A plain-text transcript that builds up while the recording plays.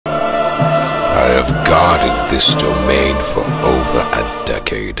have guarded this domain for over a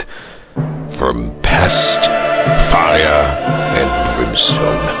decade. From pest, fire, and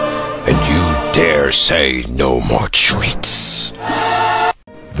brimstone. And you dare say no more treats.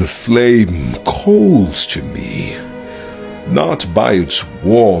 The flame calls to me, not by its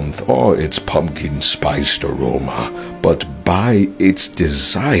warmth or its pumpkin-spiced aroma, but by its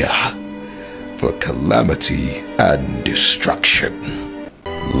desire for calamity and destruction.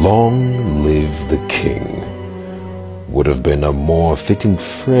 Long live the king would have been a more fitting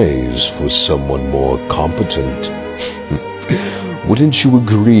phrase for someone more competent. Wouldn't you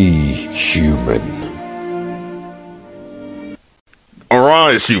agree, human?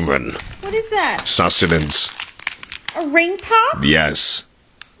 Arise, human. What is that? Sustenance. A ring pop? Yes.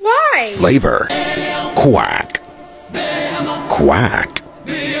 Why? Flavor. Quack. Quack.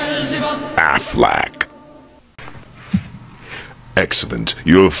 Affleck. Excellent.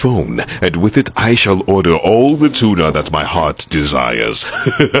 Your phone, and with it I shall order all the tuna that my heart desires.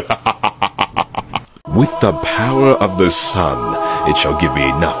 With the power of the sun, it shall give me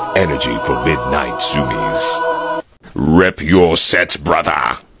enough energy for midnight zoomies. Rep your set,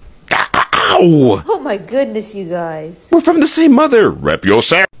 brother. Ow! Oh my goodness, you guys. We're from the same mother. Rep your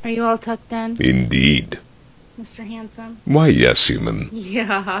set. Are you all tucked in? Indeed. Mr. Handsome? Why, yes, human.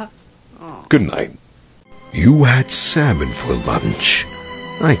 Yeah. Oh. Good night. You had salmon for lunch.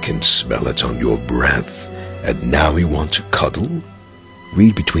 I can smell it on your breath. And now you want to cuddle?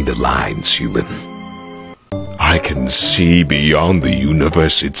 Read between the lines, human. I can see beyond the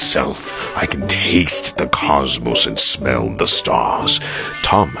universe itself. I can taste the cosmos and smell the stars.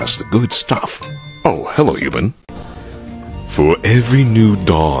 Tom has the good stuff. Oh, hello, human. For every new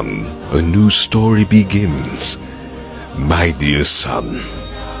dawn, a new story begins. My dear son,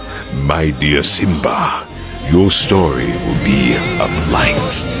 my dear Simba, your story will be of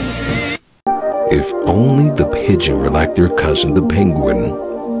light. If only the pigeon were like their cousin the penguin.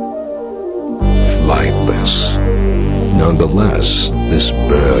 Flightless. Nonetheless, this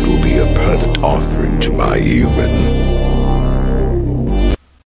bird will be a perfect offering to my human.